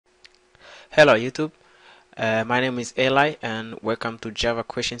Hello YouTube, my name is Eli and welcome to Java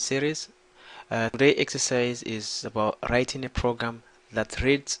question series. Today's exercise is about writing a program that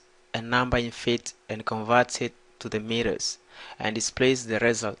reads a number in feet and converts it to the meters and displays the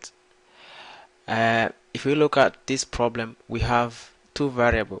result. If we look at this problem, we have two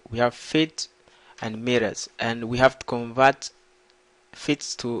variables. We have feet and meters, and we have to convert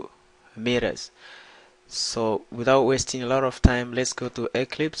feet to meters. So without wasting a lot of time, let's go to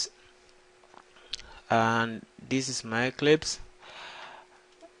Eclipse. And this is my Eclipse.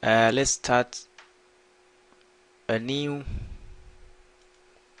 Let's start a new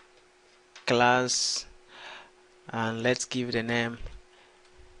class and let's give the name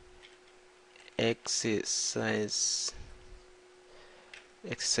exercise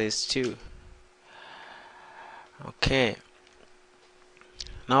 2. Okay,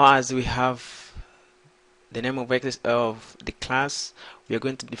 now as we have the name of the class, we are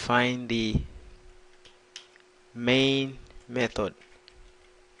going to define the main method.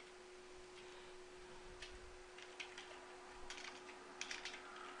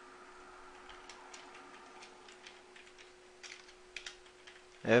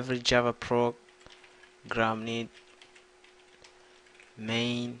 Every Java program needs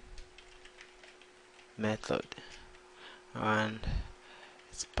main method, and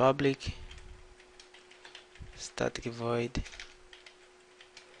it's public static void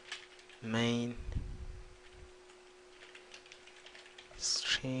main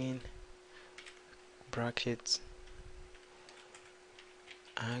string brackets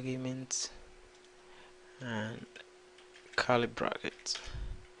arguments and curly brackets.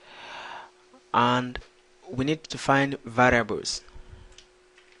 And we need to find variables.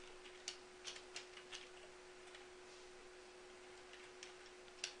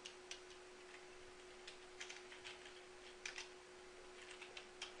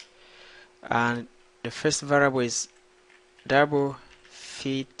 And the first variable is double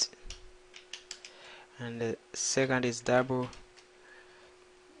feet, and the second is double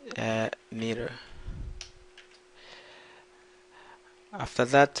meter. After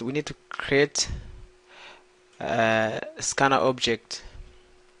that, we need to create a scanner object.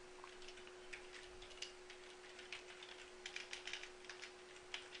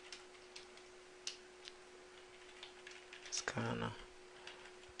 Scanner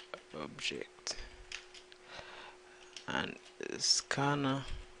object, and scanner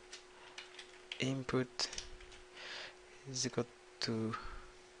input is equal to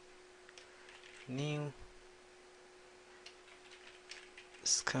new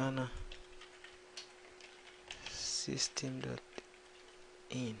scanner system.in,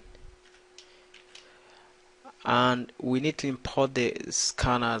 and we need to import the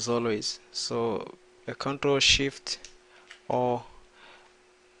scanner as always. So a Control Shift or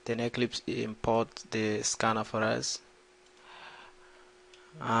then Eclipse import the scanner for us,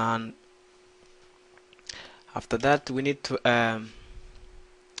 and after that we need to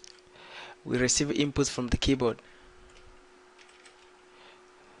we receive inputs from the keyboard.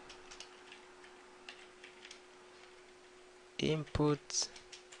 Input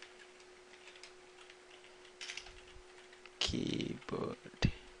keyboard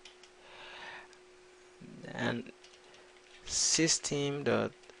and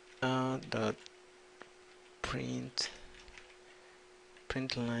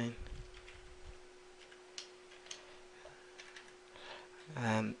system.out.println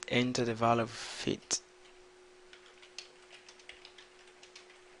and enter the value of feet.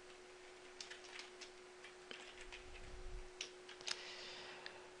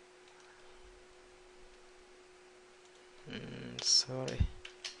 Sorry.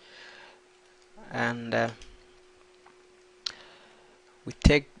 And we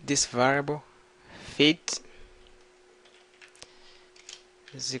take this variable feet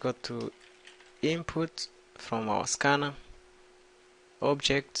is equal to input from our scanner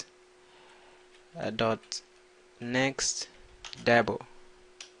object dot next double.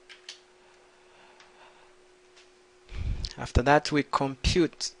 After that we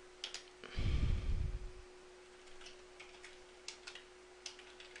compute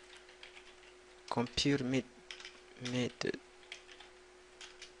method.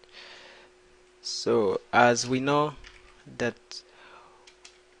 So as we know that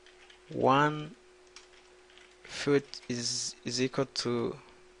 1 foot is equal to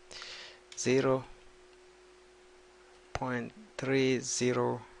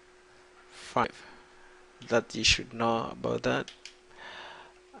 0.305, that you should know about that.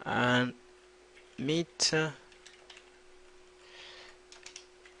 And meter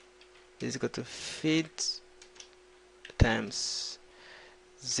is equal to feet times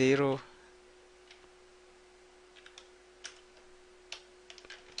 0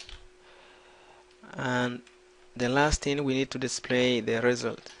 and the last thing, we need to display the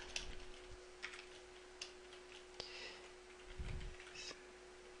result.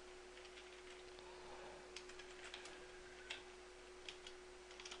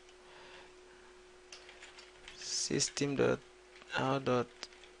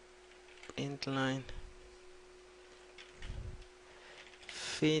 System.out.println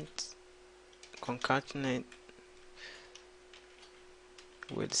fit concatenate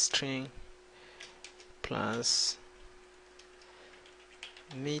with string plus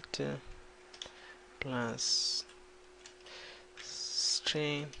meter plus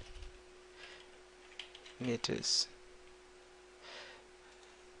string meters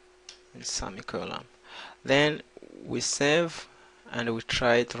and semicolon. Then we save and we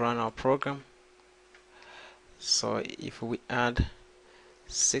try to run our program. So if we add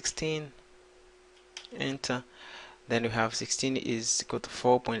 16, enter, then we have 16 is equal to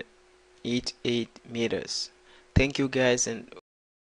 4.88 meters. Thank you guys, and